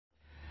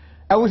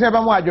I was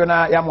ever more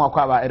Jona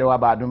Yamuakaba,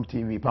 Edwaba Adom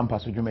TV,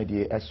 Pampaso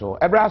Jumedi, Eso,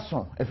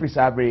 Ebrason, every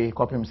Sabre,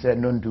 copy said,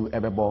 Nundu,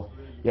 Ebebo,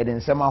 yet in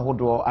Sema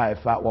Hodo, I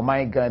fat,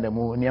 Wamai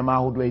Ganamu, Niama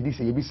Hodo, this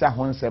Yebisa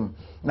Honsem,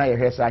 na your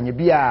hesa, and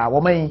Yebia,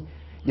 Wamai,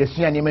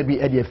 Yesian,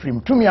 maybe Eddie Frim,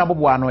 to me,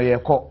 Abuano,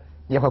 Yako,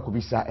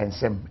 Yakubisa, and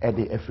Sem,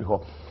 Eddie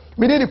Efriho.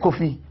 Me did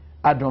Kofi,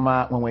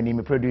 Adoma, when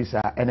we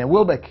producer, and a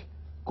Wilbeck,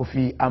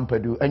 Kofi,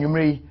 Ampadu, and you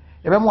may,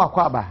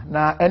 Ebemuakwaba,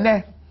 na,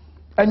 ene.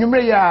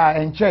 Enyumre ya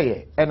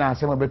encheye ena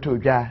asema beto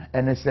dwa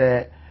ene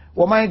se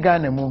wo man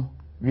Ghana mu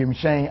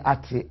wimhyen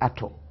ate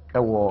ato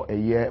ewo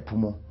eye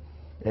pumu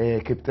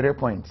keep 3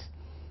 points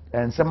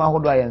en sema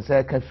hodo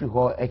ayense ka fi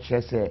ho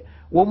eche se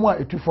wo mu a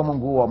etufom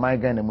ngo wo man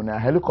Ghana mu na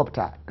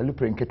helicopter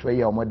eluprenketo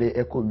ye omode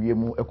eko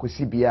wiemu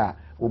ekosi bia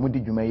wo mu di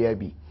dwuma ya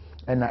bi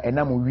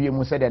ena mu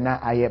wiemu se de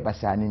na aye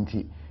basane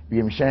nti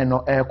wimhyen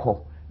no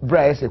eko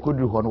bra ese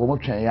koduru ho no wo mu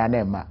twen ya na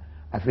ema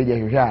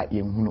afeje hwehwe a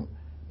yenhunu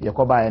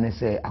yekoba ene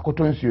se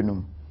akoto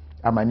nsuonum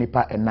ama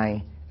nipa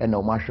enan ena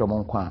o mahwe mo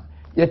nkwa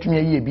yetumi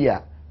ayi bi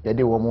a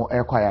yede wo mo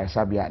ekwa ya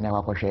sabia na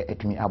akwakohwe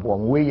etumi abo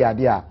mo we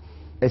yade a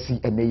esi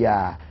ene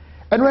ya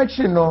eno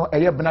achi no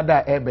eye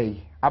benada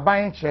ebei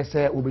aban kire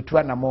se obetu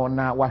anamo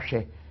na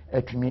wahwe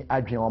etumi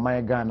adwen o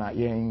man Ghana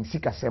yen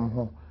sikasem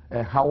ho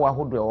hawa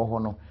hodo e wo ho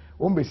no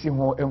o mbesi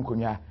ho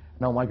enkonya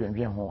na o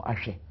madwenwen ho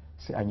ahwe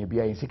se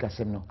anyebia yen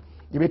sikasem no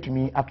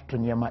yebetumi atoto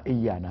niema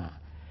eyi ana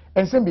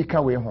ensem bi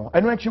ka we ho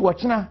eno achi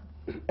wochina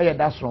eye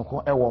da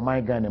sonko e wo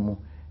man Ghana mu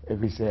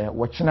efise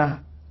wochina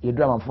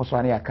yedu amafo so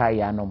ane akai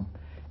yanom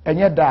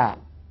enye da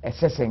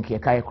esesenke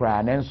kai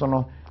kra na enso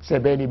no se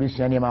be ni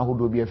bisua ne ma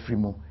hodo bi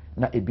afrimu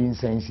na ebi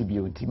nsansi bi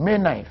oti May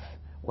 9th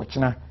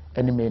wochina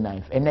ene May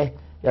 9th ene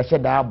ya hye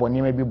da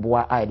abone ma bi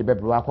boa a de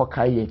bebro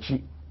akokai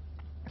yachi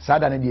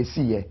sada ne de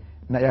esiye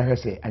na ya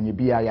hwese anye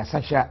bia ya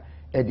sahya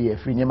e de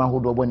afri ne ma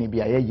hodo obone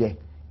bia yeye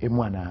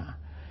emu ana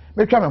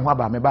metwa me ho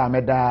aba me ba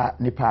meda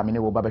nipa me ne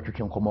wo ba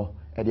betwetwe nkomo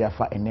e de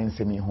afa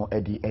enensemi ho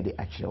e de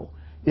akyerew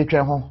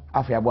yetwa ho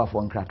afa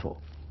aboafo nkrato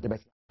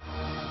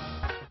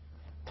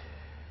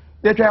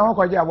yetwa ho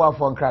kwaje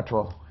aboafo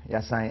nkrato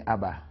yasan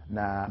aba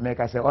na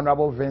make say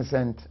Honorable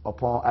Vincent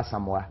upon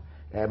Asamoah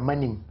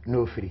manim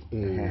no free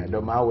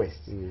Doma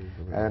West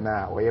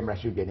na oyemra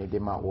shugene de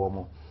ma wo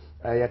mo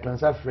ya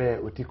tonsa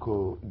frɛ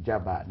otiko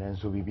jaba na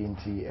nso bibi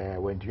nti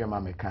wantwe ma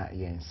meka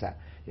yensa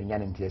yenya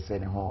ne ntie se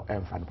ne ho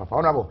emfa no papa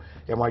Honorable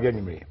ye mo adwa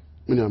nimre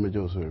mini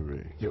amejo so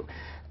every yo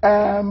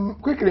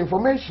quickly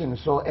information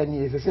so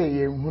any say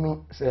ye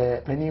hunu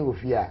se pani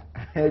ofia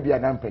bia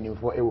na pani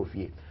fo e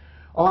ofie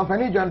o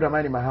manfani John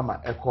Dramani Mahama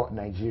eko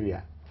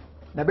Nigeria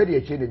na be de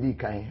eche de di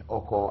kan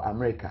oko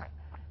America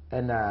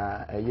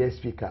na yes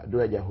speaker do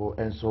aja ho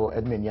enso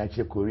edmeni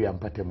ache Korea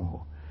mpatem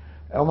ho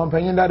o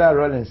manfani dada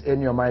Rollins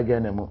eni o my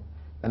Ghana mu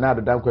na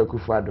adodan kwa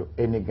Kufuado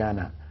eni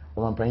Ghana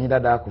o manfani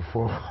dada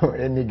akufo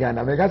eni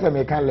Ghana me ka se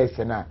me kan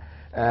lesson na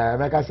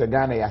me ka se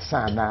Ghana ya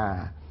san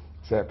na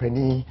se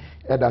pani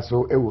eda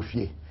so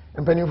ewofie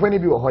mpani fo ni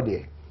bi wo ho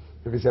de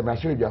if se ma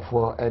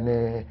shirudwafo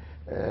ene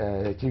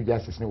chief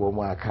justice ni wo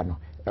mu aka no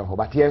ho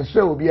but yen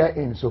so obi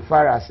in so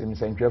far as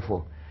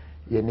msantwefo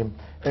yenim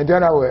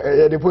endana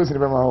the post ni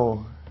be ma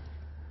ho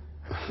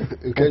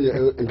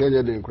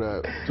nkenya de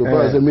nkra so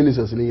far as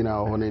ministers ni na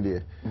ho ne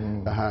de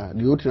aha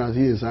the old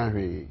in san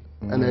hwe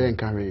ana yen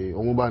ka hwe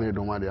o mu ba ne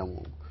do ma de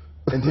amu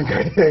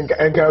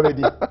enka be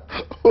di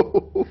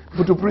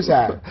futu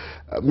prusa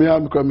me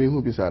am kwa me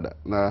hu bisada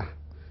na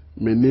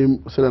me name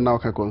say na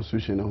ka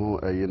constitution ho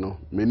ayi no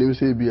me name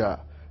say bia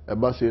e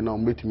ba say na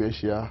mbetimi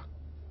ahia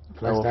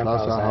Plaza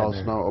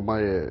House now o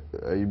my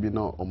you be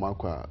no o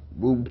makwa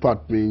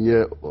part me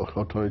nye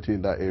authority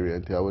in that area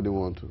until I wouldn't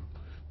want to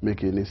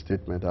make any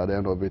statement at the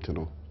end of it, you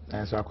know.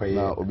 And so I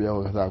now obi a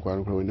ho sa kwa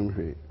no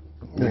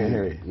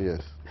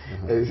yes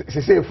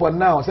say for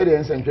now say the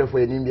ancestry for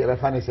enim be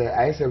fan say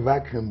I say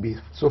vacuum be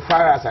so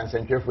far as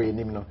ancestry for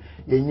enim no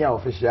yenya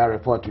official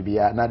report to be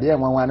na the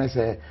one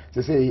say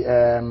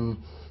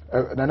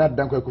na not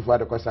danko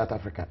Kufuado ko South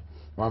Africa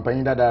one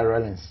panyin dada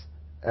Rollins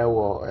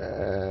ewo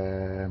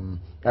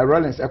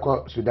Rollins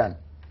eko Sudan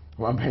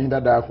one panyin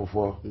dada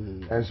akufo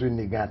enso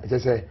ni Ghana je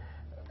say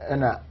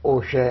na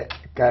o hwe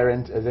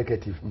current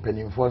executive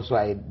mpanimfo so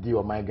I di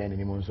o my Ghana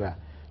ni mo so a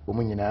o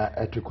mu nyina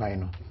atukwan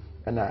no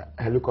na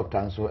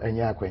helicopter nso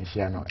enya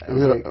akwanhia no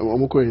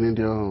omukọ yin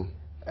ndio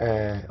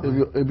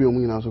ebi omu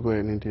nyina so ko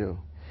yin ndio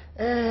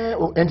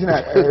entina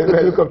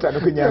helicopter no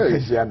kunya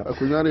akwanhia no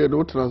akunya re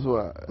do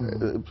transfer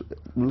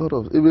a lot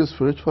of even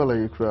spiritual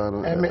like cry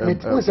no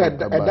me said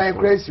that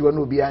crazy one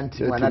obi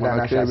anti one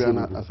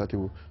another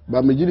asatibu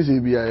but me gidi say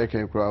bi a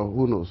can cry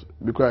who knows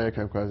because I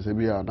can cry say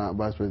bi a na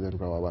vice president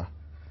cry baba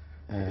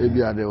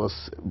there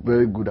was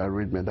very good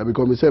arrangement.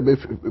 Because we said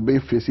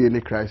if facing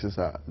any crisis,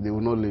 they will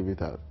not leave it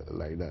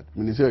like that.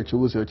 When you say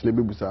actually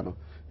be busano,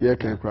 yeah,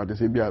 can crowd. They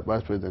say be a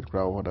vice president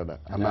crowd what that,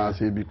 and I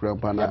say be crowd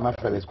pana. My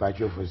fellow is quite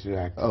sure for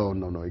you. Oh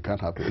no, it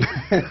can't happen.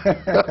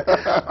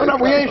 Oh no,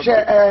 we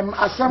share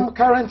some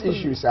current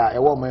issues.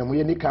 A woman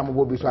we need come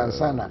will be so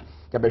ansana.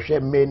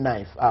 Kabehwe May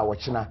 9th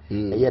watching a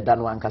year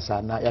dan wan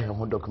kasa na ya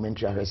ho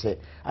documentary ahwe say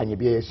anye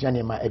bia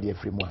esuane ma e de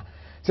afri mu a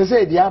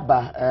say the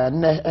aba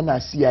na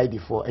CID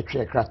for a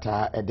track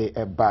rata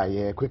de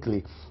buy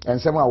quickly and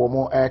some are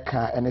more air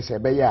and say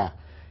be ya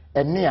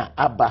near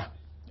aba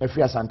if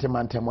you are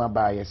santimantemo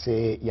aba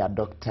say ya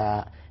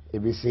doctor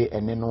ebi say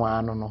ene no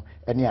ano no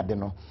ene ade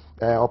no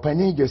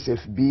opani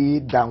Joseph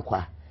B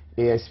Dankwa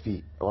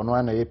ASP ono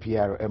ana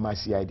APR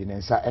MCID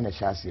nensa ene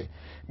hyase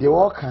the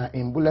work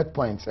in bullet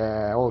points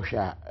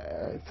sha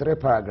 3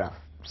 paragraph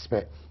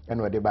spec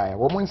ene de buy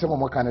wo mun nsemo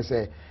mo kan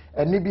say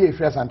ene bi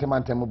efia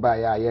santimantemo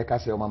buy ya ye ka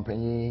say o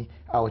mampanyi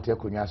a wote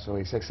akonwa so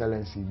His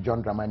Excellency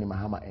John Dramani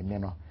Mahama ene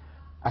no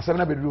asem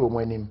na beduru wo mu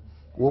anim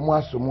wo mu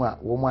asomu a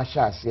wo mu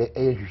ahyase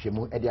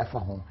hwehwemu e de afa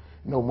ho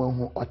na wo mu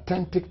hu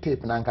authentic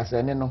tape na nkasa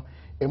ene no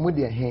emu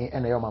de he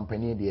ene yo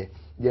mampani de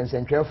ye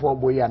nsentwefo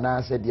boyi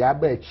ana se de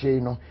aba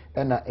achi no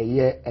ena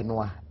eye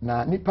enoa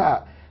na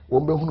nipa wo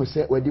behunu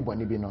se wadi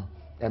boni bi no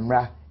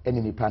emra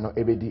ene nipa no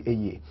ebedi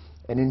eye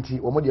ene nti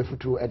wo mo de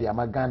futu e de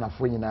amagana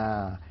fo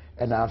nyina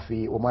ena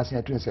afi wo masen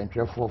atu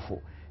nsentwefo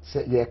fo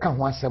se ye ka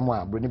ho asem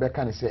a broni be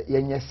ka ne se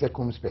yenye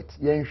circumspect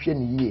yenhwe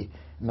ne yie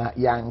na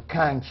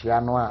yanka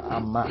nchia no a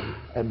ama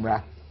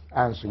emra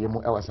anso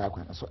yemu ewasa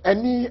akwana so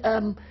any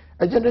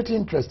a generating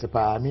interest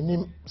pa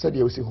minim said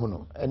you see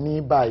huno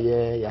any ba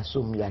ye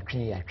yasum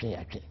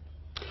yatwen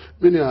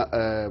menia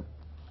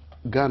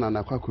Ghana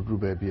na kwa kudru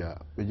baby a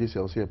beji se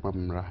ose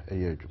pamra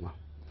eye adwuma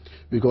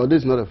because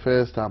this is not the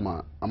first time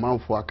a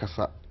manfo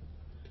akasa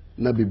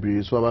na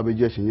bibiri so aba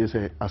beji ahyenye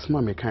se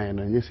asma mekan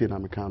na nyese na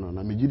mekan no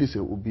na megidi se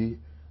obi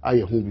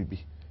aye ho bibi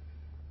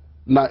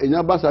na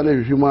enya basa na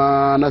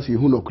hwehwema na se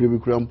hu no kure bi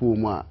kura mpo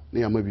mu a na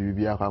yama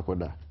bibi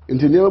akwakoda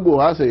nti ne bo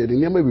ha se ye ne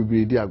yama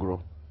bibiri di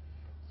agro.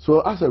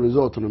 So as a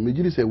result, no,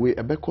 me say we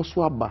ebe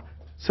koswaba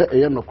say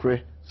eye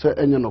nokre say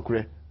enye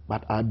nokre,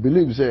 but I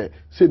believe say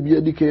be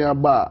edike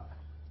aba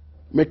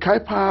me kai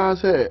pa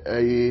say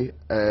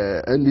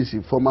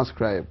NDC former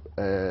scribe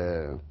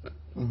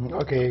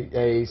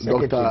okay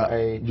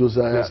Dr.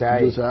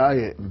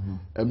 Josiah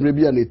emre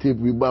bia na tape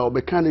we ba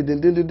obe kan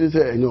den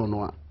say enye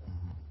ono a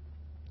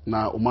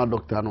na o ma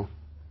doctor no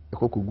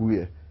ekokogu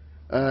ye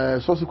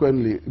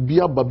subsequently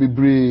bia ba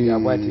bebre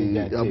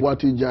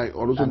abwati jai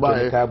also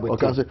ba o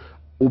ka say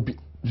obi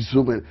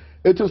so men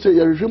eto say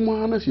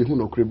yerhwemu na se hu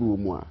no kra bi wo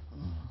mu a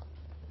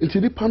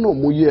nti nipa no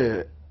mo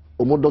ye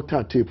omo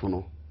doctor tape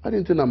no ade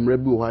nti na mra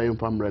bi wo ha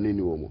yemfa mra ne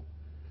ni wo mu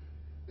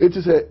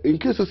eto say in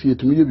case say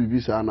yetumi ye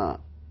bibi sa na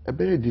e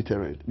be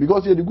deterrent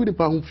because ye the good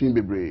nipa hu fin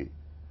bebre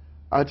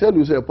I tell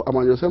you say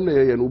amanyosem na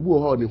ye no obu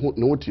ho ne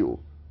ho ti o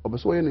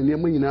obeso ye ne ne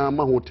nyina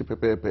ma ho ti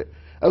pepepe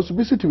aso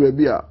bi siti ba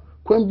bi a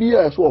kwan bi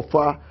a so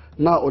ofa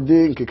na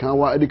ode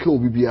nkekanwa ade kan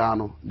obi bia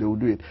no they will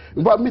do it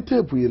in fact me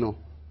tape you know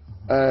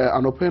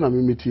anope na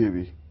me metie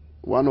bi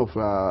one of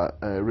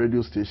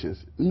radio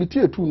stations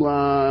metie tu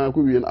no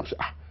ko wie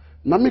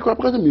na me kwa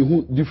because me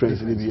hu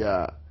difference ni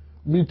bia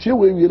metie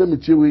we wie na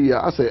metie we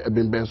ya asa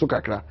ebenben so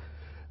kakra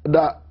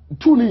da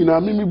tu ni na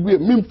me bue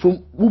me from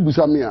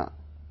bubusa me a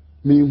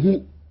me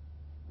hu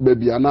ba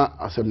bia na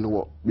asem ne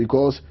wo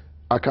because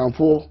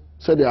akanfo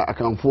said ya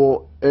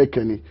akanfo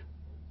ekani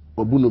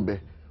obunu be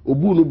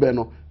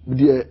no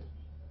de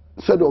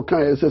said o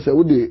kan se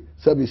wo de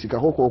service ka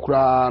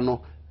kokokra no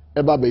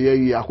eba be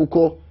ye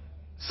akukọ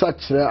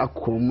sachre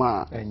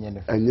akroma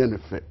enye ne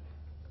fe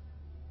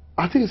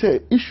I think say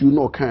issue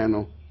no kan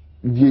no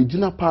die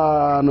gina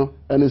pa no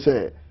ene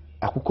say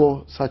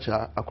akukọ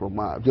sachre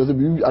akroma because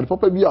bi ad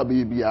papa bi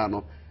abia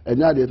no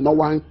enya de no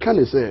wan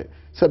kan say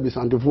service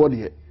antefo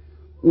de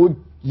wo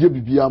ye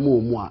bibia ma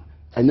omu a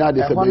enya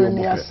de say be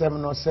ni asem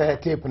no say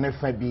tape ne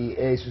fa bi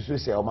susu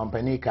say o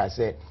mampani ka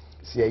say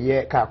se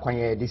ye ka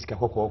kwanye diska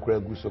kokokra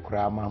gu so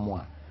kra ma mu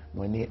a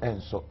no ni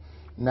enso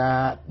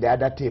na the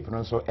other tape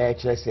no so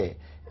chere say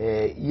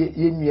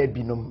ye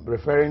binom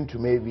referring to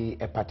maybe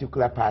a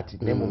particular party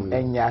name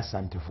enya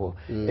asantefo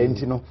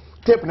enti no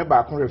tape no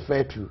ba kon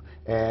refer to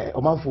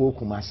omanfo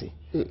okumase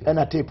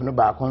na tape no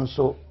ba kon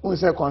so un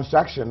say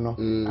construction no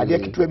ade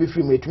kitu bi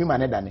film etumi ma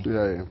ne dane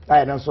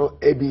I no so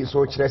ebi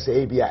so chere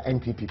say ebi a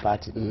NPP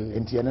party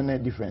enti ene na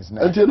difference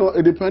na enti no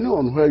it depending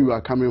on where you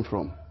are coming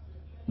from.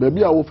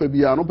 Maybe I will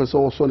be no person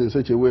also in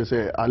such a way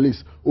say at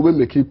least we will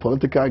make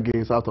political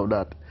gains out of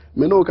that.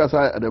 Me no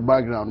kasa at the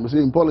background. Me say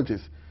in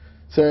politics,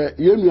 say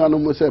you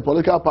no say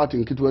political party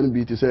in Kitwen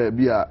be to say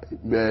be a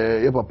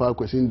papa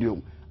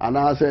questiondium, and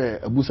I say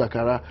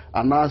Abusakara,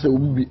 and I say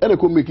Ubi, and I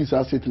could make his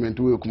statement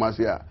to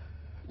Kumasia.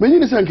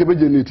 Many say Kebe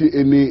geneti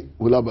any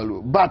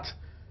Ulabalu, but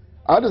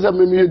I just have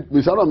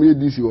me saw me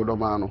DC or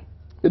Domano.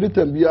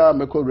 Anytime be a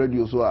make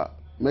radio so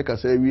make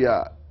us say we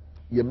are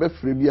ye be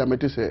free be a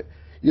mete say.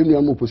 You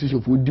know,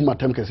 position for di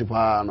matem kesi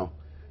pa no.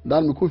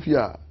 Dan me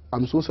kofia,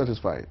 I'm so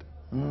satisfied.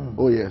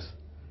 Oh yes,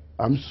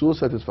 I'm so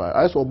satisfied.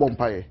 I saw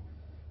bompaye.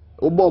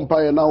 O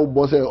bompaye now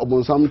boss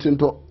obonsam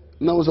tinto.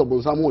 Now so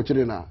obonsam wo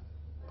chire na.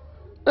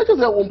 Let us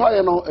say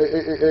bompaye no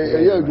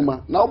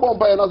adwuma. Now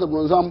bompaye na so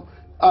obonsam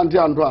anti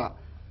anto a.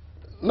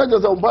 Let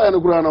us say bompaye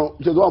no kura no,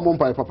 je do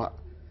bompaye papa.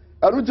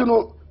 Aruti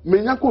no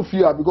menya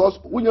kofia because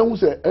unya hu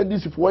say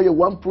NDC for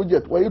one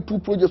project, why 2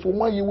 projects, o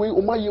ma ye we,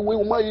 o ma ye we,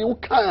 o ma ye o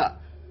kan.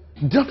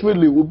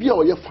 Definitely will be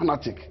our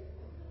fanatic.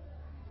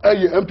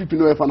 MPP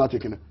no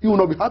fanatic, you will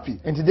not be happy.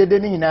 And today,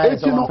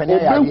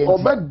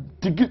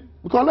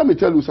 because let me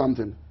tell you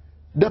something.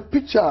 The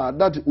picture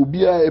that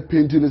Ubia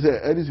painting is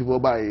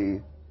by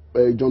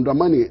John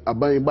Dramani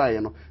Abayi by,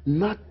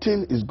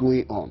 nothing is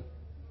going on.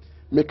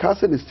 Make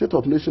say the State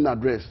of Nation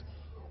address.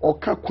 Or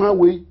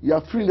Kakwanwe, you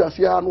are free as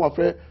you are no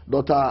affair,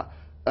 Dr.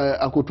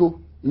 Akoto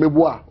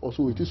Meboa,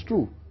 also it is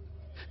true.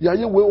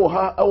 Yaye we or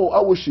her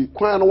awoshi,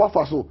 Kwan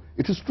Wafaso,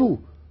 it is true.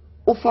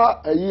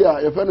 Ofa a year,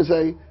 if any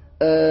say,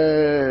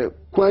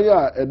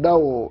 Kwanya a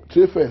dao,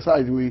 Trefe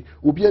side way,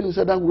 Ubian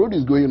said that road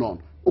is going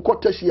on.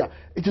 Okoteshia,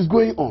 it is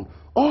going on.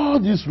 All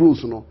these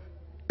rules,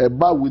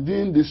 about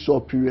within this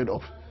short period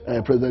of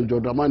President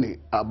John Dramani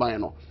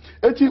Abayano.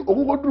 Eti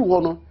Ogodu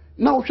Wono,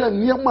 now shall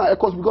near my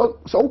echoes because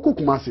Sauku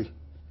Kumasi.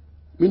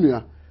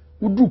 Minya,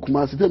 Udu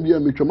Kumasi, Tembia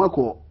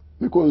Mitramako,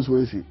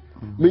 Mikonsuensi.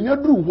 Minya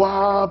do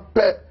wa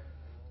pe.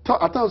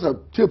 At times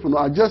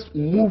I just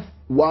move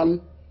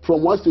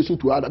from one station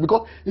to other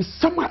because it's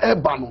summer air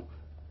bano.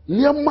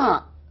 Near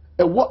ma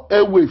what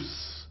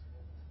airwaves.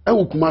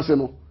 Kumasi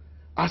no.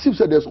 As if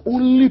said there's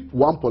only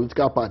one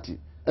political party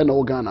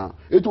and Ghana.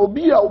 It will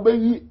be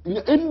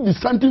any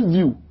dissenting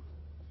view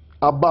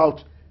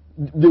about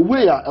the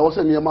way I was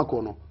saying near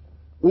Makono.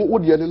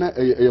 What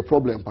the a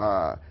problem?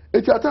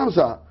 It's at times,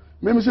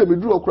 maybe say we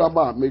drew a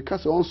crab, make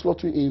us on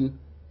slotting in.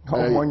 Na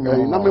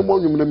me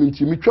monyum na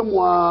minti mitwam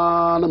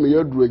wa na me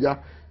yadru ja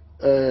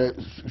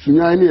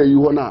sunya ne ayi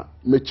ho na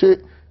me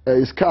che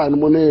sky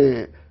no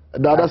ne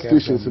data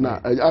stations na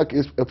arc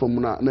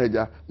FM na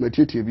eja me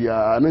tete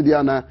bia na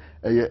dia na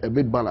a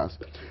bit balance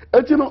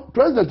eti no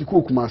president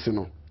Kumasi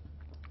no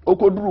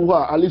okoduru ho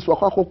at least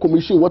wakwa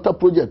commission water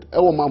project e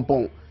wo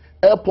Mampong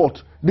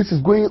airport. This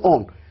is going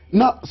on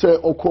na say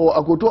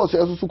akoto say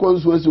so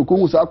consuency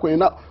okohu sa kwen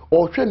na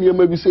o hwe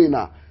niam bi say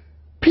na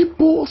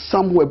people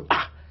somewhere.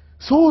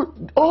 So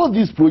all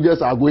these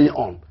projects are going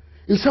on.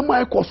 In some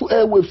way, cost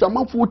airwaves, some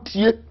of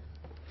 40.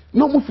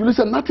 No more feel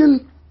listen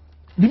nothing.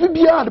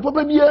 The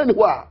papa be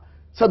anywhere.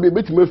 Sabi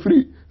bit me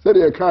free. Say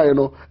they can, you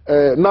know,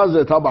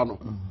 Nazareth Tabano.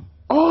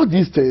 All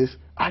these things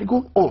are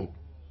going on.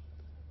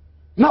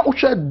 Now,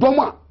 share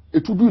Doma,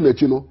 it to do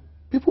let you know.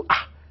 People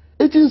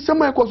it is some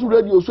way cost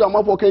radio, so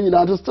I'm for Kenya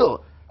and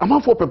still.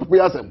 I'm for Pepper.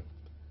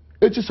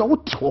 It is a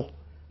what.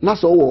 Na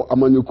so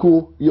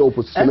amanyuku ye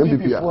opposition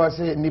MPP for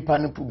say nipa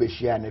no pu be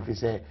hia na fi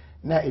say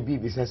na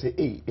ebi bi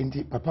say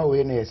enti papa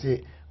we na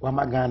say wa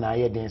magana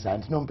aye den sa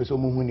enti no mpeso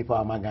mu hu nipa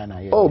wa magana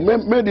aye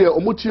me de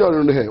omuti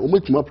oro no he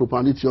omutima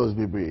propaganda theories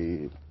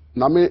bebre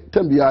na me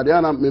tambia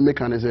de na me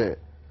meka ne say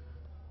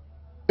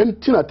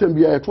enti na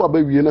tambia e to aba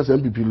wie na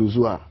MPP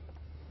luzu a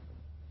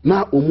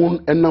na omun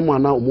enam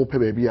ana omu pe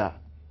ba bia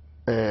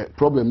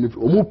problem ni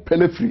omu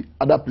penefree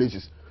other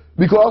places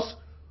because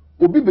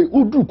obi be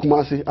udu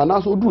Kumasi and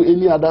also do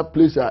any other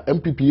place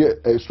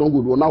MPP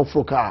stronghold or now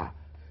for car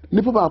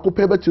nipa ba ko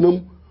pe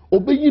betinam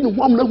obeyi ni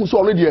hwam na hu so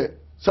already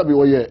sabi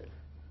oye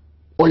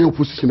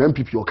opposition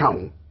MPP o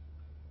kan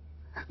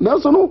na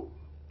so no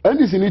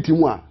NDC ni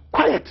timu a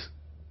quiet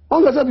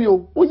on ga sabi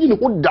o onyi ni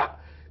hoda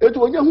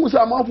eto onye hu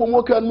sa amafo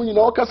mo kan mu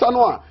nyina o kasa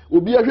no a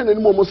obi ahwe na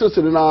ni mo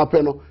sesere na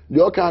apɛ no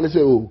de o kan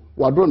say o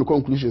wa draw the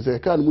conclusion say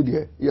kan mu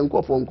de ye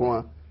nkofo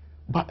nkon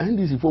but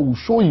NDC for will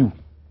show you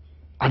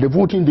at the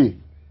voting day.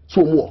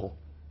 So more.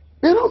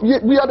 You know,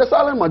 we are the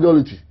silent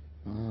majority.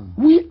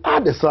 We are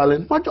the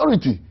silent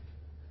majority.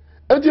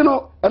 And you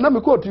know, and I'm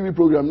a call TV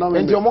program now.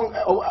 And among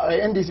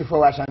NDC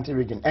for Ashanti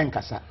region,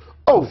 Enkasa.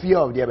 Oh, fear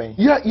of the Abbey.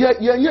 Yeah.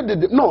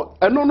 No,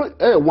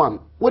 one.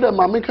 What a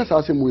mamma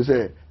Kasa will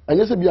say, and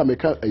yes, be a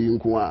maker a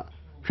yunkua.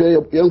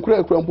 Young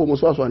crack crumple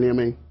was also near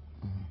me.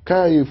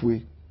 Kaya if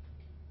we.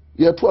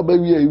 Yet, to a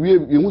baby,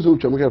 we also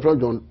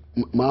John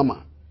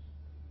Mama.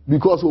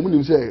 Because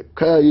when say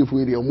kaya if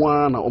we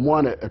one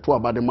to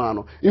about the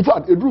man. In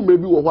fact, a room may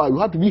be why you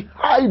have to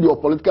hide your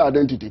political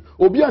identity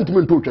or be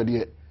anti-mental.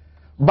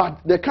 But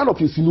the kind of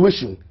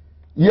insinuation,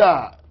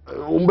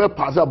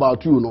 pass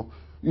about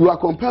you are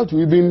compelled to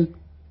even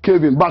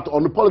cave in. But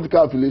on the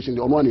political affiliation,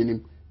 on one in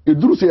him, it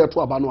drew say to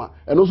Abanoa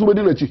and also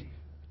within a chi.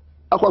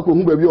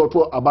 Aquaco baby or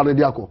to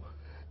Abanadiaco.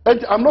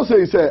 I'm not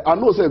saying I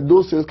know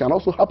those things can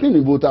also happen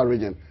in voter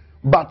region,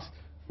 but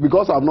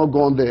because I've not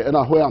gone there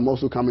and where I'm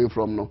also coming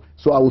from, no.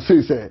 So I will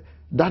say,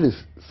 that is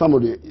some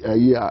of the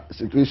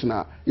situation.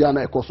 Na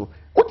ekoso.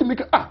 What you make?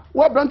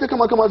 Why branch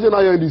come say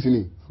na this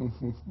ni?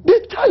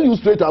 They tell you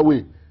straight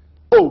away.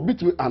 Oh,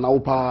 between an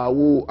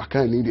aupa, I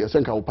can't need it. I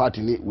think our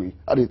party need we.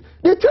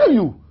 They tell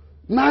you,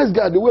 nice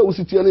guy, the way we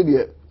sit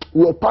here,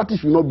 your party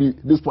should not be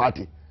this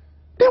party.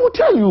 They will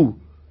tell you.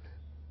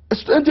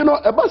 And you know,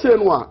 about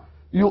saying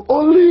you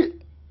only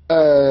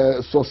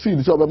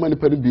succeed so many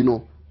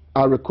people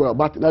I require,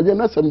 but na je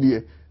na sem de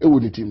e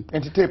woni tim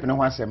enti tape no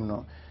wasem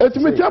no enti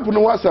me tape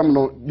no wasem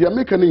no de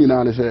make ni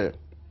nyina ne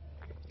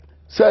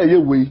say ye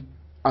we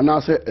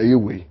ana say ye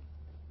we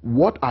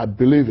what I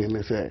believe in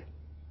is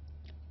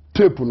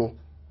tape no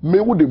me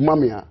wo de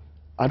mamia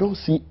I don't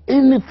see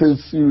anything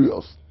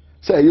serious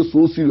say you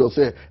so serious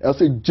say I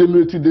say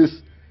generate this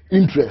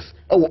interest.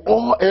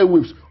 All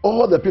airwaves,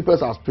 all the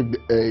papers have picked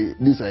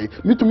this.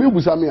 Me to me,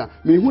 Busamia,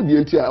 me who the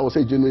entire I was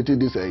say generated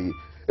this.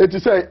 It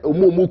is say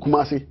Omo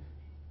Kumasi.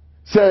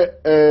 Say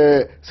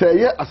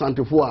yeah,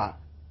 Asantefua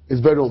is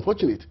very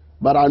unfortunate.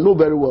 But I know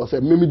very well, say,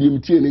 maybe the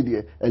MTN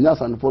idea, and yes,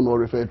 and phone or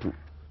refer to.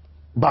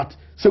 But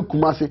say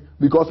Kumasi,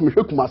 because me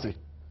Kumasi.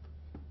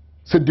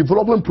 Say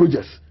development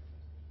projects,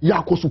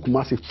 Yakosu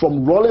Kumasi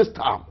from Rolling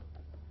Star.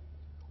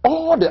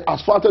 All the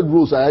asphalted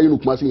roads are in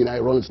Kumasi in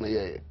Rollins na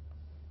yeah.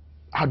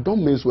 I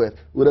don't mess with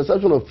the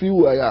exception of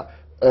few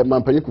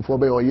Mampaniku for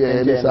or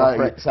yeah.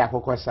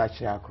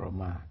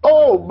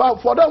 Oh,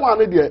 but for that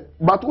one idea,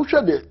 but who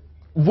should the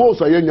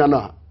votes are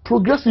yana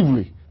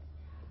progressively.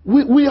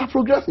 We are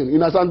progressing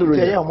in Asante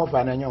region. Oh,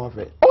 are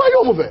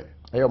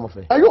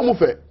you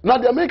fair? Now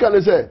the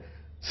American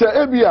say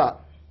Ebia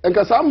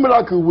and some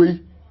miracle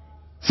way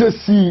say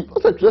see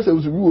what's the dress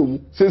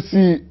say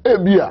see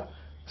Ebia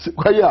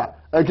Kaya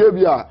and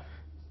Ebia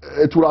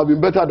it would have been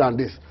better than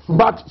this.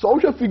 But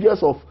social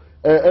figures of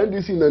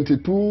NDC in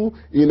 92,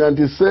 in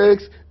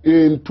 96,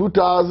 in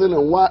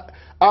 2001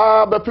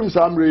 but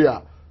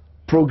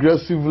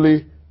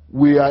progressively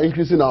we are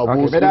increasing our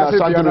votes in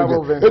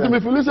Asante region.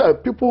 If you listen,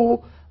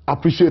 people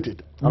appreciate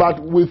it,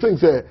 but we think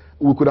that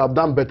we could have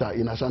done better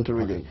in Ashanti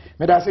region.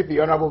 May I say,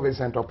 Honorable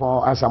Vincent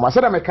upon as I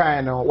said, I'm a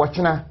kind of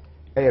watching a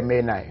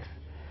May knife.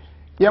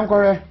 Young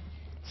Corre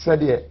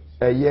said,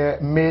 a year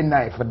May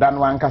knife for Dan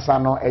one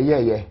Casano, a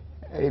year,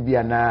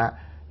 Abiana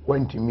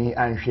went to me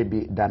and she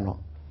be Dano.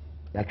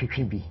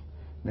 Yakibi,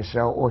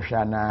 Mr.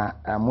 Oshana,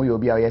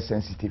 Moyobia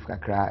sensitive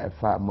Kakra, a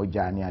far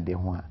Mojania de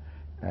Juan.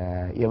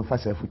 Young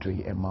Fassa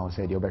Futri, and Mao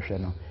said, Your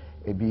Bashano,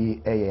 a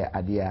be a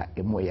idea,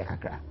 a Moya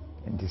Kakra.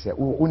 And he said,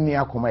 "Uni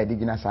akoma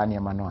edigina sani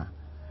emanoa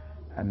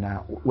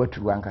na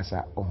watu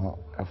wankasa oho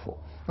afo."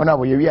 Ona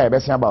wo yewi a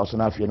besia ba so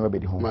na afie no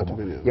obedi ho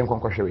komo. Yen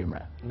konkɔhwe we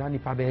mra. Na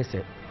nipa be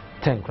se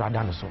 10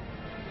 krada no so.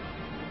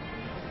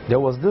 There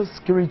was this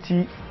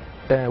security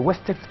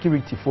Western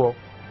security for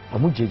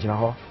omu jejina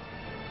ho.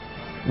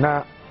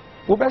 Na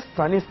we be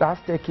standing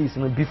staircase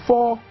no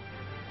before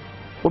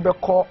we be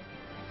call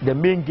the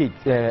main gate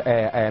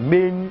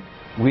main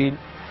way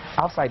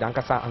outside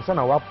ankasa and so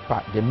na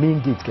wapa the main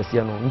gate kese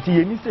no nti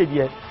ye ni say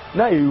de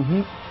na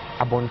ehu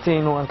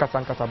abonten no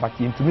ankasa but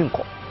ntimi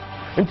nko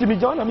ntimi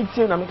John na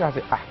mitie na meka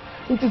say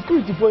nti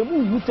security for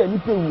mu hu say ni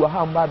pe wu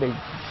ha mba be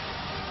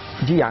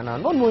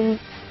giana no knowing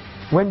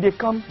when they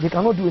come they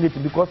cannot do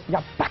anything because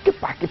ya pack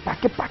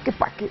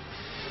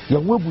ya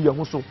webu ya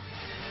ho so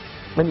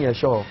when you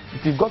sure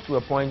it got to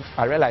a point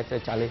I realized say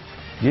Charlie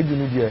they do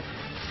need there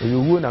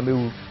you na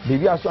mewu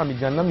baby aso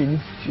amigana na me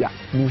ni tua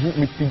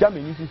me pija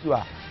me ni susu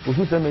a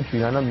osu cemetery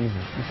na me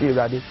hu say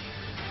rade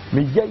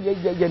me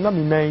ye na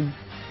me nan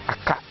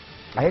aka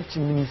aye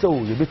chimini say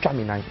o ye betwa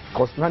me nan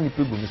cause na ni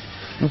pegu mi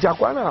nti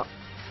akwa na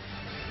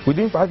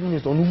within 5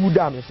 minutes on wu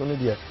da me so no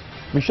there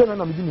me hwe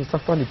na me di me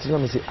safa ne tira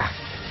me say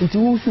nti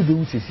wo su de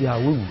wu sisi a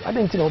wewu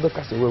ade nti na wo be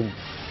ka say wewu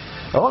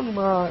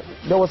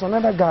there was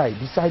another guy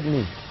beside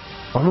me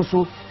ono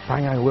so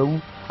panyan wewu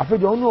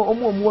afedi ono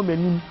omo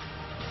manim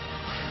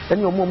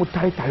eni omo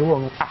tai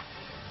wo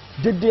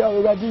dede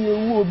already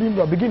you will be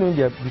beginning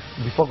there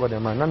before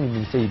God man na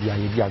me say dia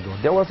God.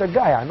 There was a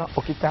guy na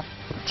okita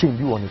chain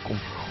bi won kom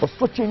o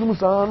so chain mu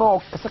sa na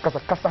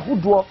kasa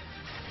hudo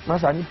na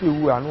sa ni pe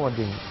wu anu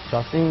odin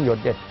so saying your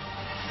death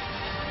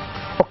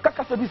o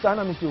kasa bi sa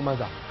na me say o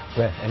maza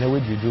well anyway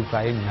you do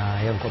cry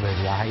na yen ko be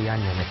ya ya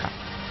nyemeka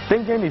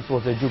thinking it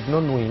was a joke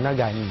not knowing na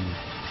guy ni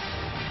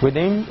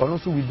within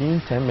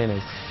 10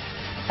 minutes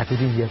I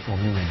couldn't hear from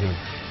him again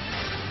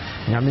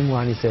nyame mu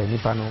ani say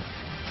nipa no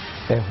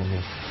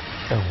ehumi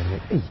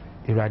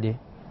Irade,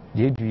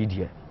 the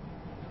idea.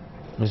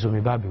 Miss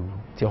Omibabu,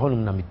 the whole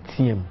name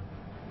team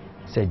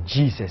said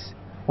Jesus.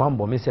 One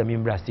bomb, Mr.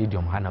 Mimbra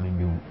Stadium, Hana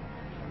Mimu.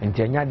 And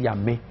Tianya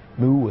me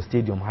was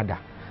Stadium Hada.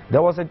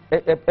 There was a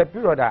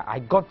period that I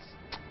got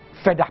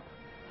fed up.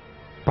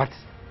 But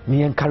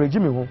me encourage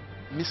me.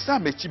 Mr.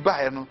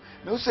 Mechiba,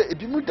 no say, a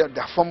bimu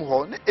that from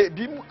home, a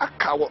bimu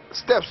akawa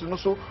steps, no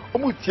so,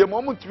 almost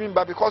to me,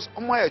 because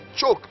my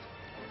choke.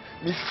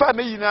 Me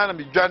family, and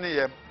me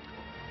journey.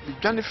 Me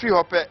journey free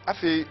hop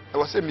afi I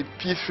was say me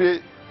pie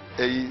free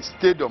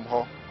stadium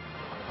ho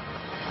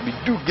me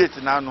do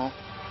gate na no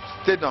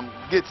stadium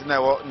gate na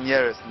wo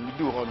nearest me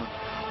do ho no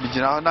me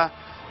gina na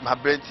ma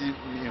brenti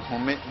me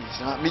home me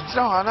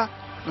gina ho na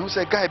me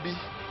say guy bi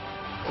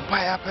oba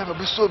ya pa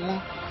me so mu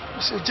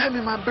me say jam me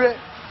ma bre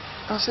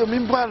I say me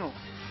mbwa no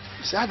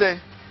me say adan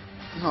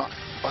no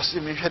o say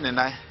me hwe ne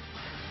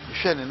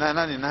nan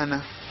na ne nan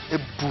na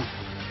ebu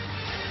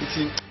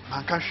iti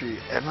man ka hwe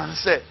e man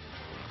say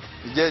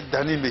je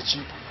dani mechi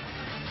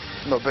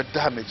no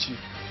beda mechi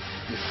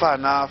the fa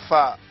na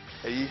fa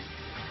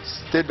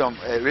stadium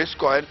race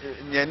car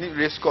any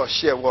race car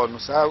share one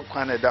sa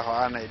kwan na da ho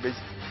ana ebe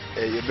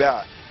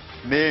a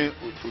main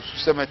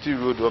cemetery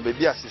road o be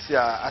asese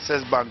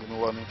access bank no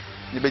one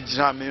ni be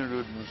gina main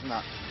road no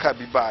na ka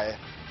bi ba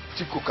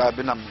tiko ka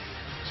be na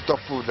stop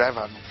full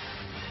driver no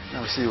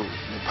na we say o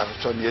ni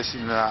paraton yes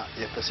na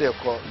ye pese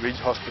ko Ridge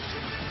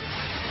Hospital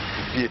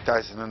be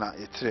ties na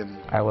etirem.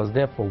 I was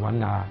there for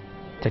 1 hour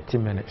 30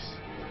 minutes.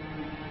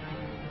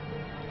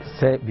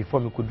 Say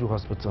before we could do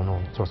hospital, no,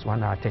 it was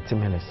 1 hour 30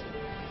 minutes,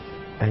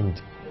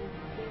 and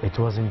it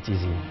wasn't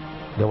easy.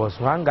 There was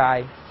one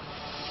guy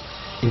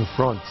in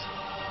front.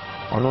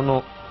 Oh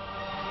no,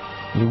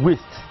 the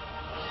waist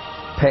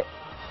pet.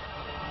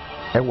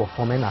 I was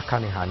forming a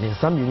can in hand. And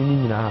some you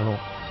know,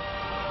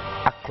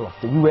 a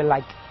cluster. We were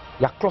like,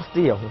 you're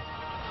clustered here.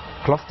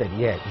 Clustered,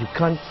 yeah. You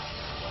can't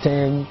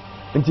turn.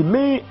 And to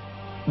me,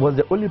 was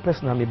the only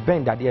person I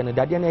bend at the end.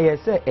 That the end, I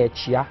said, a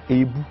chia,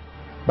 a boo.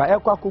 But I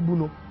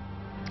no.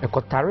 A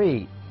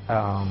kotare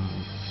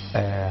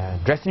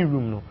dressing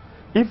room no.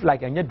 If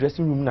like a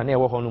dressing room na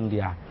never honum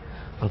there,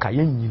 and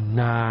kayen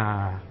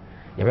na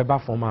yabeba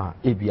forma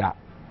ebia.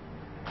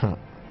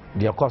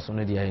 The course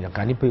on the air,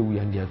 can you pay we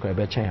and the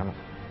crab channel?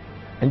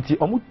 And the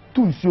omu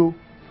tunso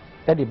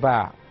at the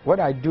bar. What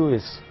I do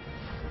is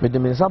with the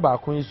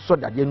Minsaba Queen so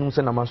that you know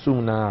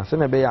Senamasum na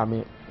Senabea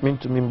mean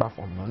to me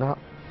from no.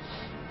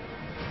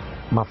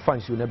 My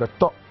fans you never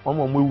thought on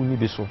one way we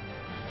need so.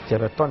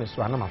 Tebeton is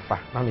one of my fa,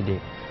 Namide,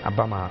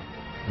 Abama,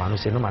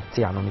 Manuse no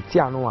Matiano,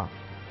 Mitianoa,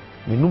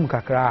 Minum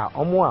Kakra,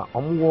 Omoa,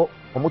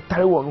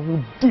 Omotariwan,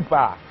 who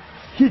deeper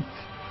heat.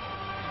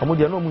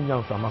 Omodia no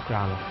Munyan from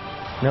Macrano.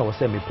 Now was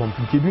send me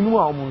pumping. You know,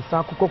 I'm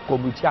Saco,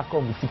 which I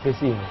come with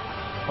Tipesino.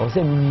 I was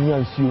sending me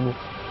and you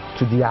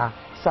to their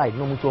side,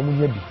 no to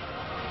Omunebi,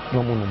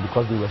 no moon,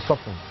 because they were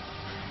suffering.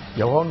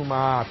 Your own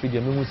ma,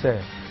 Fidiamu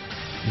said,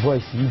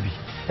 voice Yibi,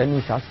 and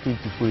it's asking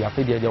to free. I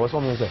figured there was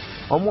someone said,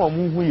 Omo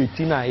Muhu,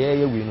 Tina,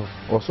 we know,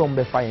 or some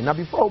be fire. Now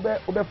before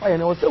Obe fire,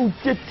 and I was so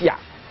chetia.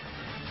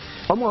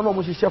 Omo no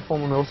much chef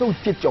from me, so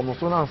chetia,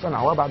 almost one answer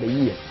now about the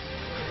year.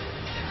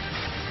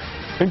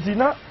 And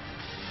Tina,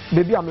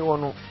 baby, I may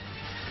want to.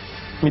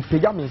 Me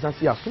pega me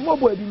nsansi a small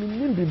boy bi me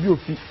nim bibi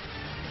ofi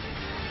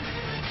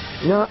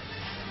na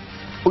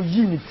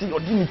oyi mi ti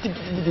odi mi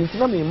ti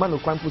na me ma no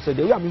kwan puso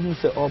de we am hu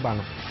se oba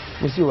no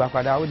me si wa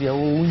kwada wo de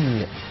wo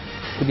nyi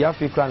e de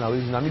afrika na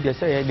we na me de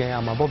say e den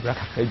am abobra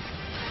kaka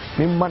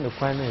me ma no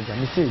kwan na ja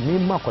me say me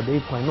ma kwada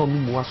kwan na me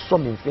mu aso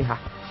me nfe ha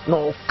na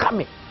o ka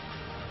me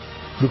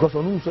because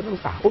onu so no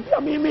ah obi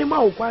am me ma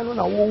o kwan no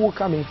na wo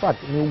ka me in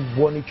fact me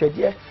wo ni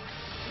twede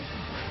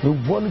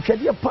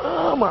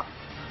pa ma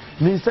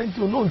ni senti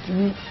no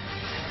ntimi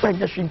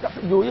panya shinka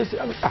yo yesi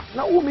ah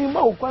na wo me ma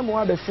okwan mo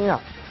abesin a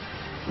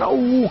na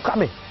wo ka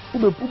me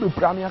ube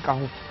pra me aka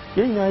ho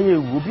ye nya ye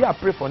wu obi a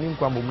pray for ni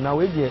nkwa mom na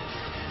we je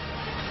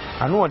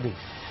anu ode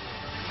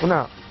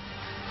una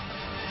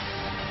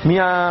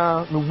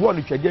mia no wo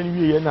ni twede ni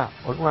wie ye na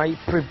onu ai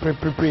pray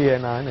ye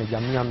na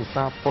jamia me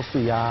sa poso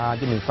ya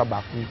de me sa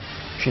ba ku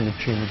twini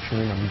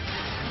na me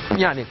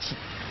mia ne ti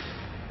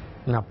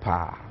na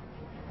pa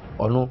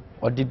ono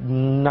odi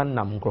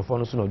nanam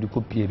microphone so na odi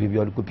kopie bebi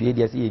odi kopie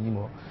dia se yenim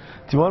ho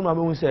ti won ma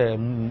me say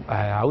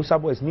Hausa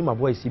boys ni ma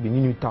boys bi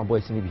ni town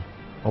boys ni bi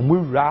omo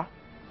wura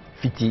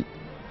fiti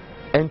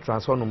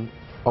entrance honum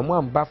omo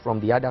amba from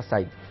the other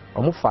side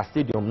omo fa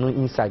stadium no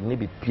inside ni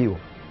bi pio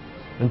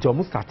nti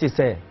omo start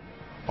say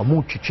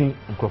omo twitwin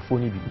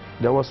microphone ni bi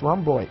there was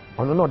one boy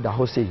ono no da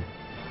ho say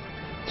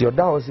ti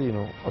oda ho say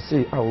no o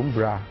say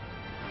ombra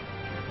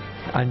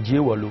anje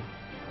wolo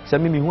se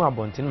mi hu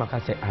abontin maka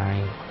say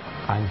ai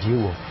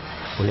anjewo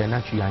ole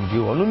na twi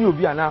anjewo no ni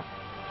obi ana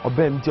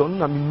obem ti onu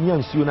na mi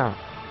nsuo na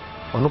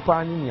onu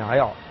pa ni nya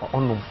ya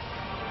onu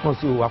no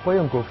so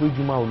akoye nkofo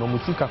ejuma o no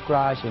musika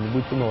crash en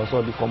butu no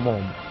so di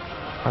komom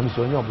am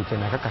so nya obuche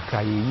na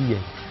kakaka ye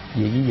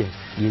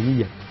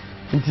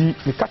nti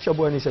me catch your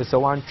boy ni say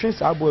one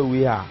trace aboy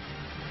we a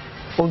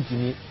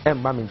ontini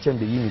emba me nchen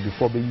be yimi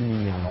before be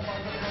yimi nya no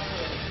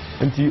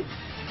nti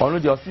onu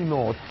de osi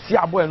no ti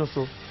aboy no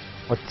so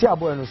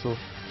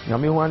na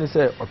me hu ani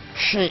say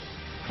otwe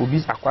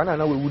obi akwana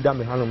na we wuda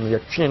me hanom ye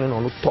twene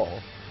no to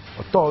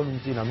no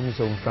nti na mu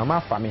so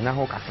mframa fa me na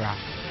ho kakra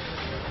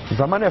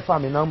mframa na fa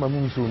me na ma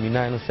mu so mi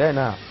na no se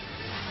na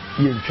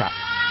ye ntwa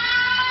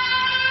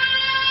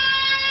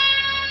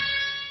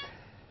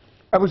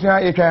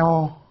abusia e twan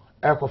ho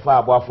ekofa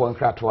aboafo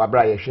nkrato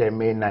abra ye hwe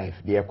May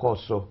 9th de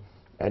ekoso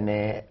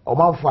ene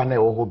omanfo na e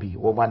wo bi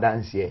wo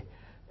madanse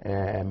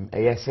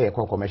eye se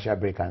commercial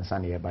break ansa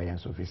na ye ba yen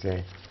so fi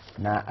se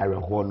na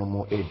areho no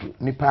mu edu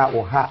nipa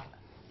wo ha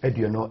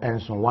eduno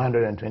enso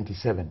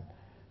 127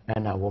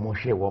 na wo mo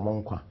hwe wo mo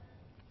nkwa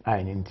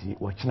ai ni nti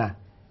wo kina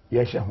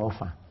ye hwe ho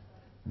fa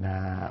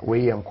na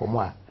we ye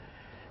nkomo a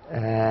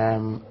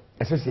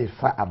esese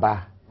fa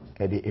aba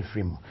ede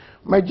efrim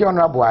maji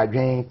honorable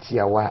adwen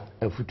tiawa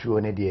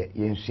afutuo ne de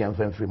ye nsua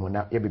mfamfrim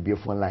na ye bebie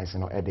phone lines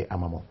no ede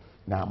amamo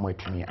na mo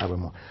atumi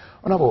awemo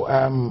honorable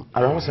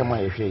arahosem a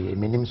ye hwe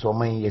menim so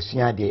man ye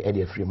sua de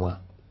ede efrim a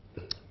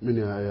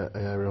mini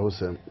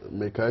arahosem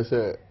me kai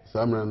say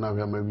Samra na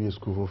we am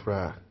school for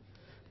fra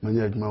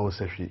manya adwuma wo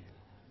sahwi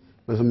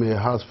meso me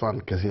house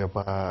fan kese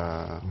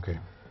pa okay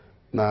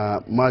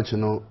na match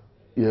no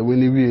ye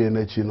wini wie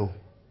na chi no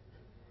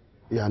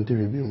ya ante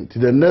bibium to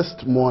the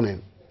next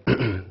morning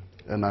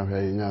and I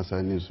hear nya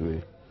sa news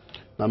we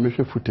na me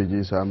hwe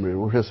footage Samra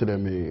wo hwe se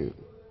dem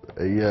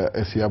eya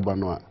esia ba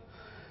no a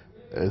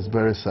it's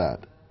very sad.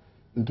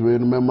 Do you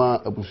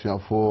remember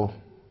abusuafo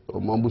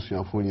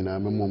abusuafo nyina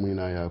memo mu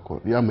nyina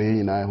yakọ ya ma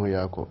nyina ho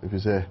yakọ if you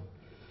say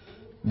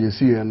they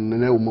see and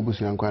na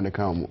abusuanko an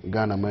ka mu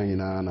Ghana man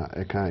nyina na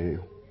e kan ye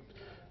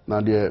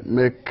na de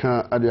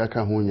meka ade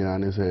aka ho nyina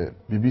ne say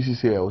BBC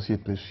say I see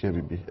it me share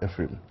bibi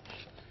Ephraim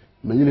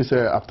me nyina say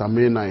after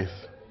May 9th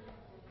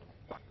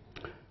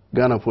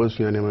Ghana force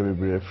you na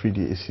be free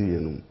the AC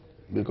no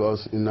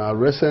because in our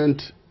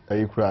recent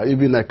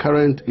even the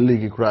current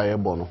league cry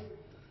ebono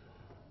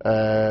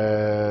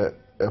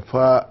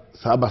fa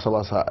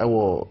sabasa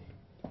ewo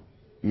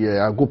ye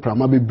ago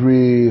prama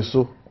bebre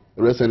so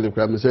recently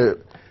cry me say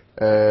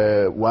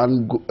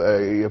one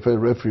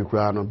referee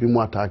cry no bi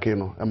mu attack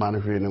no e ma no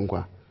hwe ne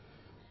nkwa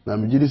na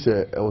me gidi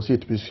say e wo see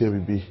it be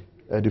bibi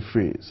e the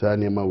free sa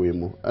na ma we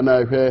mu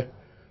na hwe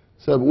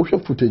say wo hwe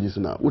footages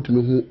na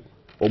wotumi hu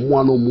omo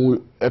ano mu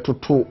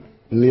etoto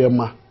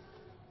niema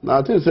na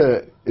I think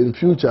say in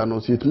future no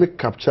see it make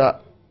capture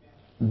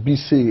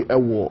BC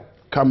ewo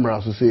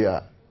camera so say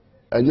ya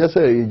anya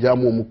say e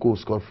jamo mu ko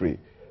scot free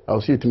I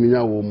will see it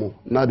minya wo mu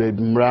na the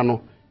mra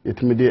no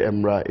it me dey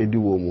emra edi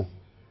wo mu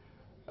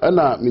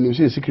ana minim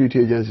say security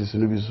agencies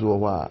no bi so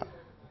wa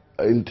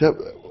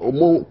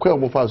omo kwa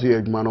mo fa so ye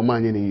adwuma no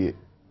manye ne ye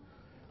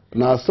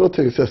na so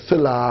things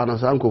still na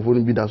sankofo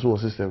no bi da so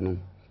system no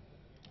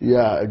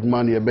ya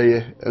adwuma ne ye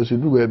beye enso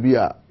du ba bi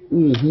a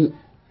uhu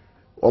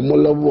omo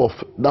level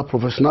of that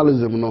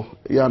professionalism no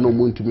ya no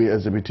montimi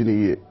exhibiting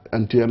here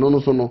and no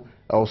so no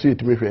I will see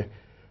it me hwe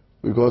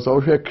because I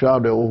will hear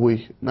crowd e wo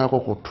na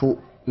kokoto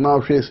na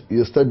hwe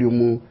your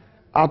stadium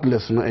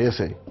outlets no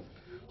say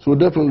so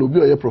definitely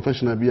be a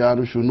professional bia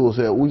no should know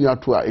say unya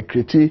to a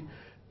create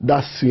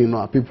that scene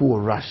no people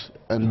will rush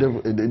and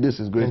this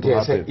is going to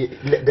happen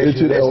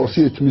I will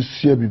see it me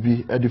share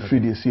bibi at the free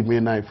dey see May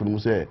 9 from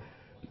say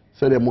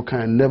them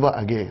can never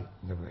again.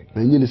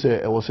 Then you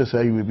say I was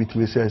say you will beat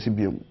me say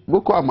CBM. Go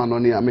call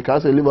Manonia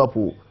because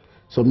Liverpool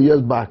some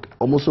years back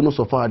almost no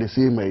so far the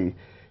same way.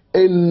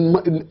 In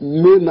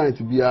May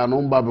 9th be a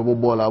number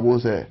ball I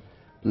won't say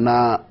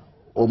na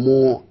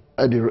omo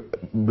at the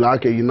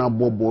black you know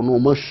bobo no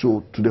must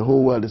show to the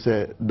whole world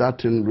say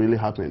that thing really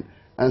happened.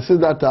 And since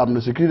that time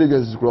the security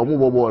agencies go omo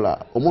bobo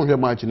omo hwe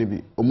match ni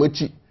bi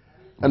omochi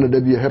and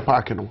there be a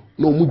park no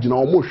mujina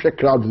omo hwe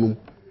crowd no.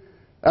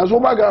 And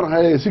so back on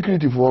high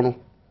security for no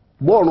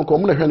ball no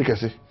come na hwe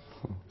nkese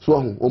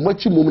so o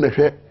machi mum na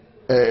hwe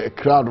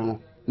crowd no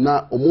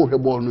na o mo hwe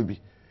ball no bi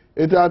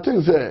it I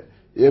think say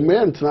e me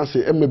entra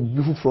say e me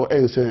bi fufro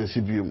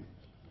ensense biom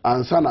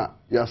ansa na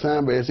ya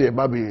san ba say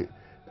ba bi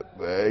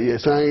ye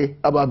san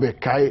aba be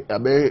kai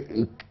abe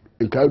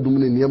nkai dum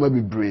ne niam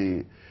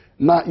bibre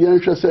na ye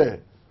nhwe say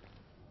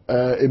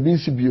e bi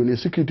si biom ne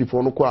security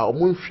for no kwa o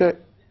mo hwe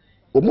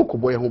o mo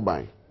kobo ye ho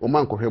ban o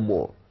man ko hwe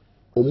ball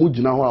omu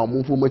gina ho a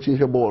omu fu machi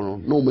hwe ball no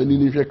na o mani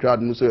ni hwe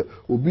crowd no say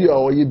obi a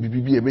oye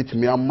bibibi e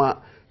betimi ama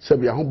se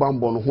bia ho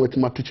bambo no ho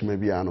atima tuchima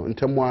bia no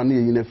ntemo a na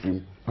yi na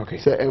frim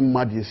say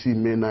emma de si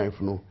May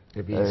 9 no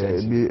be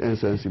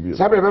insensible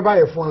sabe be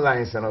buy phone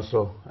lines no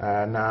so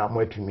na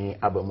mo atumi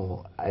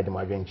abamu Adom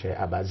adwenche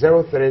aba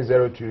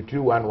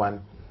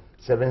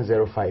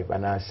 0302211705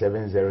 ana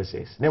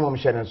 706 nemo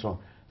mhye so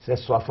say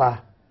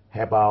Swafa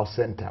Herbal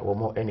Center wo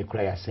mo any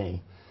cry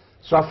saying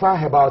Swafa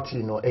Herbal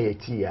tea no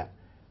tea a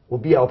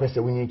obi a opese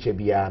wunyi che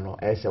bia no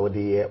ese wo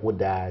de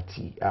woda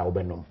ti a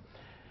obenom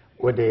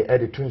wo de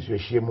ede tunsu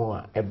ehie mu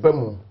a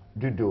ebamu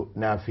dudo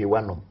na afi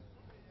wanom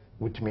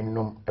wutumi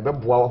nom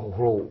ebeboa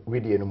hohoro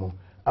wedie no mu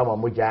ama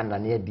moja na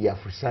ne adi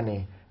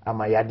afusane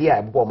ama yade a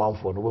ebo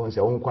manfo no wo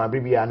se wonkwa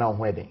bibia na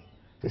ho eden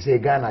se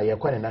Ghana ye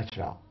kwa ne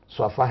natural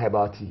so afa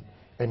herbal tea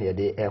ene ye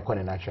de e kwa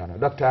ne natural no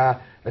doctor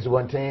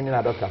esubonten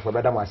na doctor for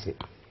bedamase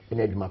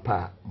ene adwuma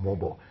pa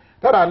mobo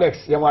Dada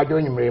Alex ye mo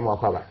adwo nyumre mu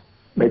akwaba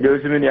Mejo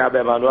simi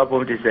abeba no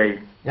apom ti sei.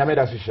 Nyame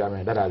da so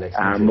hia Dada Alex.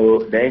 Amo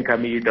then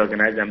come you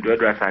organize am do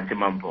Asante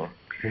Mampo.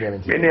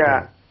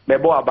 Menia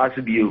mebo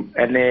abasu biu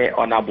ene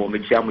onabo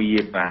mechia mu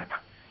yie pa.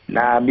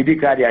 Na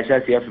medical dia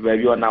sha se efa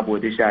bi onabo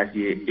de sha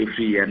se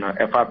efri ye no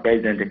efa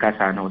president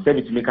kasa no se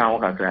bitimi kan ho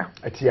kakra.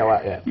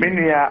 Atiawa ya.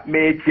 Menia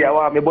me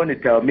tiawa me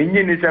bonitel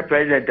menyi ni se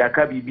president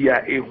aka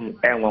bibia ehu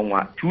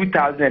enwanwa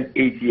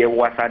 2008 ye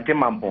wa Asante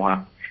Mampo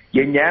ha.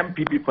 Ye nyam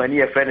pipi pani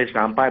e finish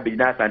na mpa bi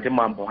na Asante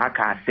Mampo ha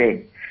ka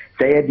se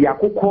say the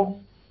akoko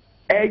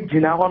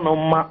ejina hono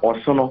ma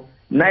osono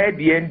na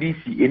the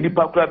NDC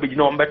enipa kura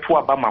begina ombeto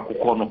aba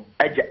makoko no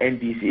eja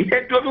NDC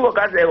e to bi wo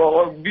ka say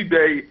o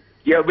bibe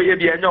ye be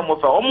bia nyom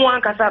fa omo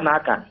ankasa na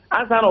aka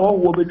ansa na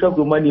wo beto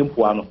kromani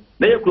mpoa no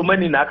na ye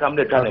kromani na aka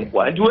mde tane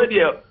mpoa nti we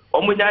de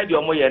omo nya de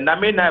omo ye na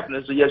me na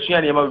no so ye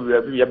sua ne ma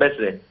bi ye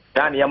besre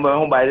dan ye ma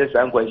ho ba ye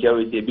san kwancia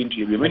we se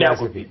bintu bi me ni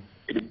akofi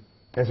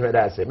eso me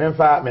da se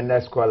memfa me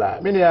next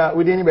caller me ni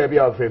we dey ni ba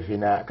bia ofrefi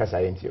na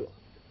kasa yentio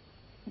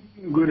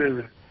Good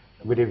evening.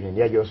 Good evening.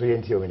 Yeah, you're so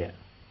into me.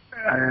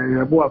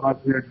 You're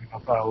about to get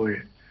far away.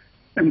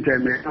 I'm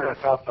telling you,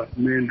 I'm a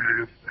main.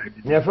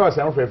 Yeah, first,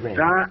 I'm friend.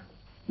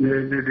 The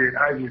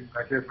Isaac, I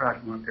say, first,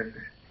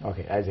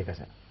 okay, Isaac, I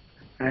said.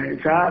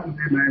 It's a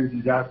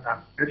disaster.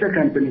 It's a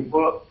company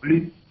for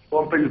police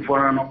open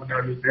for an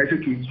opportunity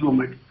to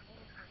zoom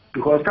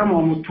because some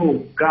of them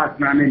told gas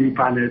not any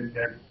panel.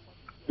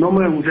 No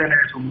man was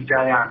there to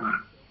Mujayana.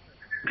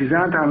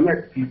 Kizanta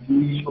met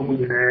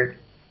the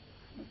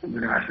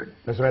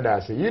that's what I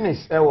say.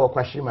 Eunice,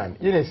 question man.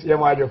 Eunice,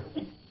 Yamajo.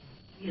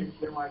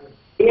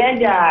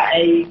 Yeah,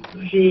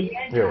 Eunice,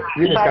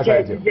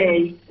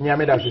 Casay.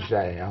 Yameda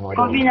Fishay.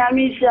 Combina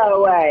Misha,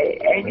 why?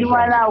 And you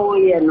want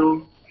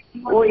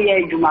oh, yeah,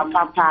 you my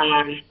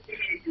papa.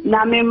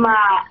 Namima,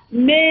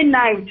 May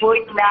 9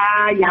 point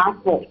na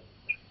Yanko.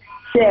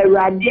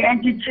 Sarah, the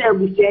entity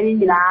with any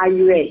in our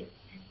way.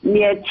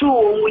 Near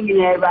 2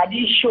 in a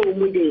radish show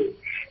me.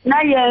 Now,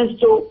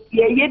 so,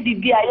 yeah,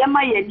 I am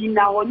my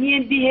now, only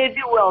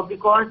behavior well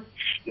because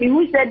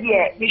who said,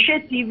 yeah, we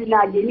should even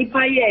at the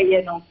Nipa,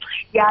 you know.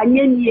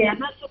 Yeah,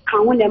 not so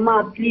count them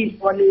out, please,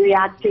 for the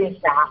reactors.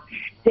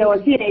 There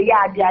was here,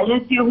 yeah, I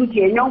just see who's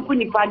here, no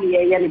Nipa,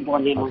 yeah,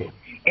 anybody.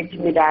 It's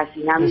me that's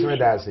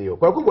you.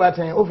 Kwaku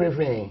watching over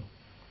free.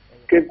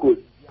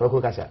 Good.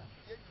 Kwaku Casa.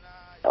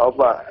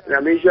 Opa,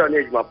 I'm sure I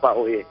need my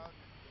power here.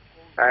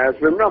 I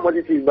remember what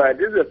it is, but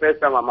this is the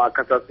first time I'm at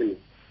Catastrophe.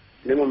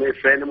 Nemo me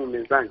friend mo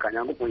minsan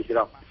kanya mo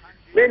punchira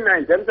me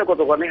nine dem se ko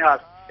to ne ha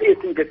e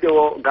tin ke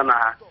o Ghana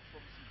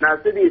na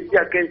se di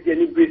sia kensi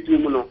ni bresu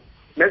mu no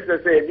me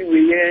se di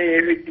we ye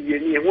retibie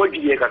ni ho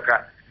dwie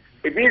kaka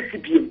e bi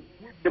sibiem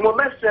the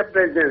moment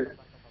president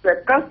se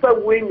kasa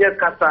we nya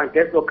kasa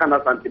ke so kana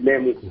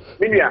santimemu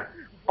minua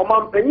o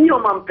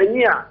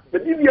mampani a the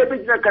bibia be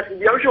jina kasi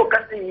bia o sho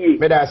kasi yi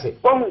me da se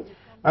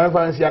I'm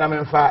going to see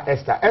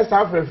Esther.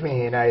 Esther,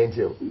 free na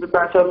yentio. The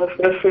pastor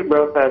free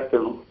broadcast.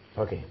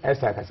 Okay,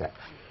 Esther Kasa.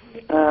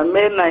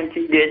 May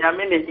 19 day, I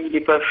mean, the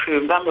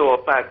perfume, that may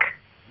park.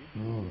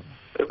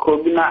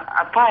 Kobina,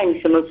 at times,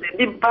 you know,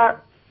 say, the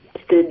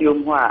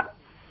stadium,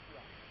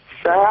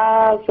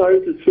 sorry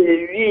to say,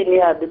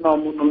 really at the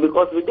moment,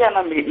 because we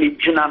didn't make it,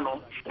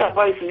 Junano. That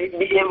voice need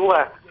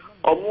behavior,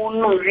 or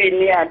moon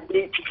really at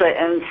the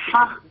and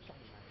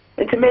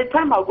it's a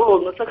time ago,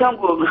 no second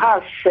go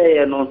has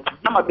say, no,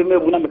 not be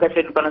able to make a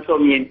set of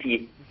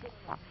Panasomi.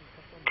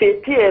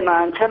 Tate and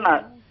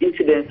Antenna.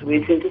 Incidents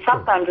with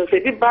sometimes I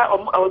say, I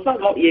was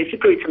not a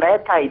secret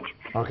tight.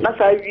 That's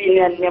why we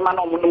near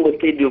Mano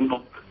Stadium.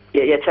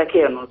 Yeah, check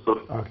here also.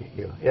 Okay,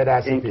 yeah,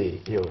 that's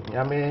it. You,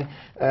 I mean,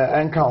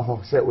 and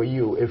count set with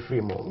you a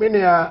free mo.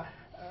 Many are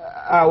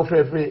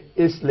free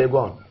is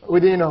Legon.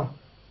 Would you know?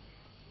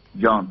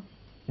 John,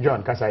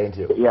 Casa into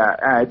you. Yeah,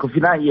 I could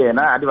feel that year.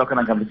 Now I do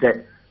can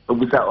say,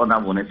 Obusa on I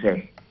want to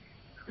say.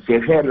 Say,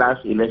 here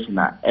last election,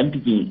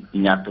 MPP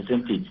in your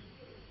percentage.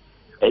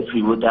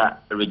 Every voter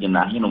region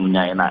na hino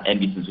munyai na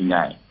NDC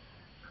sunyai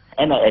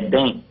ena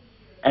eden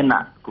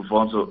ena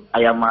kufonso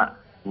ayama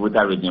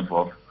voter region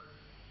for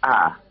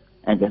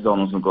and there's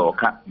almost go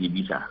ka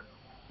bibisa.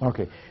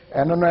 Okay,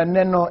 no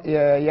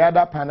the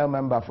other panel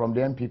member from the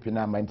MPP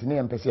na maintain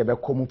empese be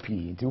komu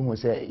pi nti hu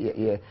say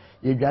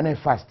ye dwane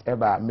fast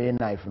eba May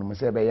 9 no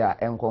say be ya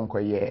enkonko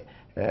ye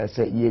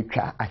say ye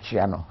twa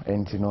achia no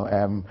enti no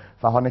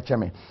fa ho ne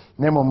cheme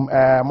nemom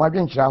mo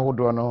adwenkyira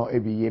hodo no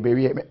ebi ye be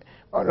wi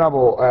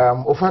Honorable,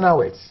 Ofana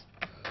words.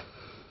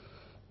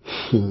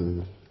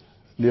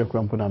 Dear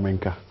Crampon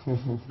America.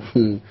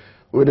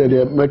 Whether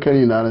the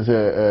mechanic and say,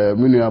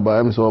 Minia by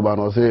M. Soban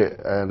or say,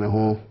 and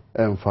home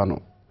and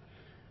funnel.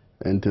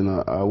 And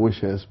I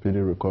wish a speedy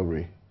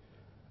recovery.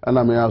 And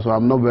I mean, also,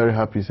 I'm not very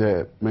happy,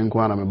 say,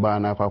 Menkwana me buy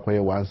na kwa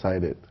one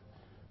sided.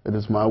 It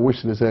is my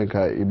wish to say,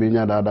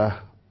 Ibinya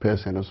dada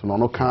person, so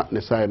no can't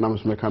decide,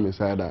 Nams may come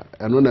inside that.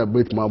 And when I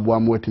break my boy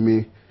with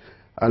me.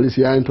 At least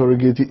you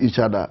interrogate each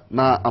other.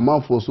 Now, a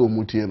month or so,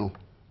 Mutiano,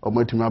 or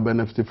Mutima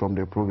benefit from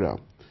the program.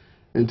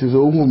 It is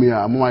all whom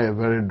I'm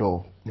very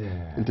dull.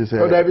 Yeah. It is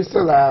there is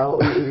still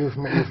you've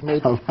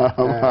made. I'm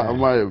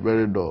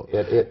very dull.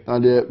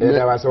 And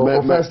there was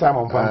the first time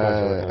on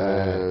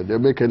Pampaso. They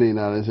make any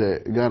and say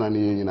Ghana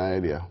in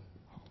idea.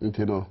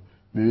 You know,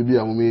 maybe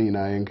I'm in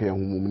a yank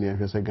whom near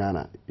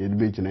Ghana, it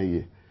be in a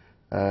year.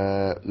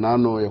 Now,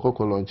 no, a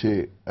cocoa launch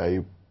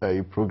a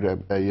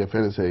program, a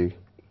friend say.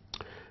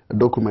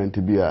 Document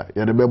bi a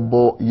yede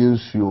bebo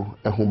yensuo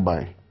ehun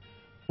ban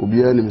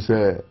obi anim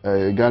se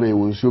Ghana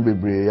yensuo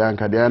bebre ya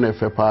nka de na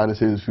efe pa na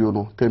se nsuo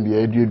no tembi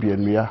eduedua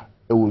nua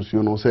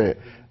ewonsuo no se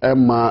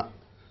emma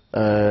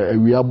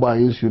awia ba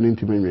yensuo no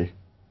ntimenwe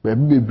ba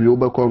bebre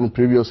obekọ no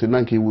previous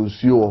na nka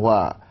yensuo wo ho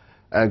a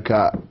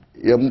nka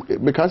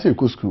because you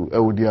could school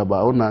ewodi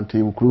aba o nante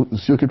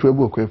nsuo keto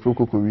ebu okọ efro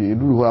kokori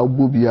edu ho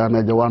agbo bia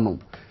na je wanom.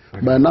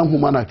 By now,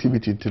 human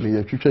activity to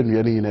the future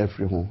in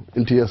every home.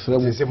 Into your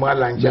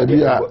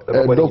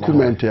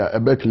document here, a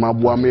bet my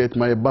boy,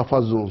 my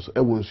buffer zones. I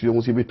will see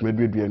you bit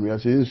Madrid and we are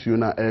saying you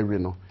now every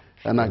no.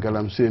 And I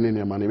got saying in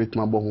your money with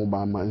my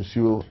bomb and see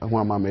who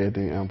am I made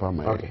and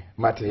Pama. Okay,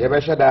 Matty, you ever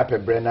shut up a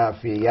Brenner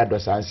fee,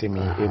 Yados answer me,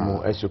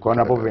 as you call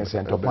up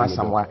Vincent or pass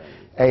somewhere,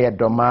 a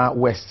Doma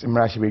West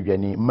Mrashi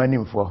Vigani, money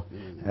for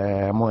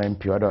more and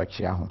pure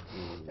Chiaho.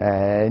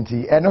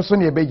 nti eno so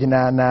ne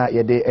ebegina na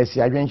yede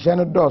asi adwenhye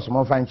no dos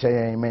mo fa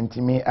nche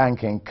mentimi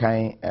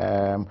ankenkan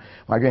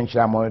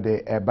adwenhye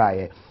amode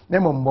ebaye na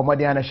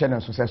mbomode ana hye no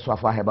so se so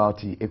afa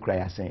about ekura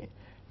yasen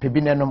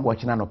pebi nenom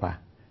wochina nopa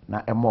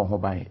na emo ho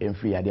ban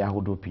emfiri ade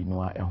ahodo pi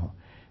no a eho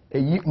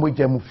eyi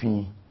moja mu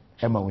fi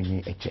ema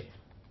wonyi eche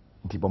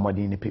nti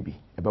bomode ne pebi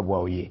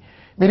ebebo oye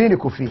meri ne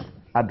kofi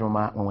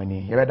adoma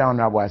woni yebeda on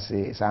abo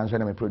ase sanso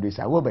na me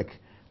producer Wobek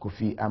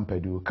Kofi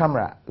Ampadu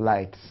camera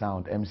light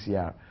sound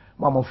MCR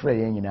mama frɛ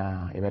yɛn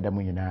nyinaa yɛbɛda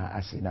mu nyinaa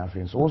ase na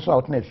afei so wo so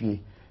out na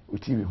fie o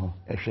TV ho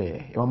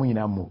ɛhwɛ yɛma mu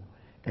nyinaa mu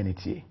ɛne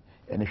tie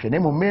ɛne hwɛ na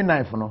mu May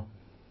 9 no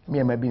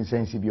me ma bi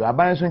nsensi bi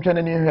aban so ntwa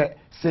na ne hwɛ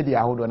sedi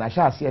ahodo na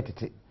hye ase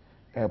etete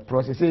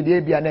process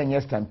dey bia na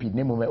nyɛ stampede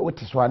na mu ma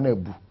oti so ana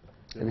abu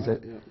ebi sɛ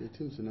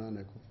teams na na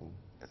ekofo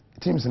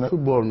teams na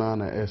football na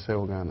na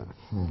SL Ghana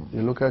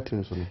the local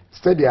teams no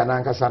stadium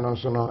na nkasa no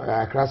so no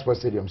Accra Sports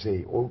Stadium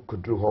say o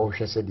kudru ho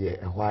hwɛ sɛ de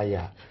ɛhɔ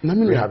aya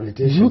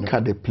rehabilitation look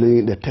at the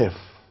play the turf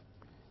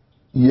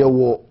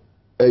yewo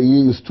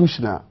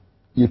institutional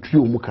yetwi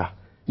omuka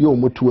ye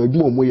omoto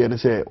adwuma omo ye ne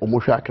se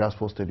omohwe Accra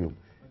Sports Stadium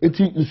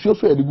eti nsuo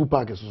so yede gu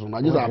park so na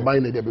agye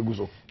aban na de begu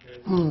so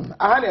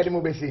aha na yede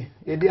mo besi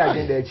yedi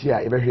agenda achi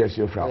a yebehwe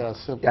asuo fra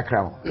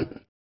yakra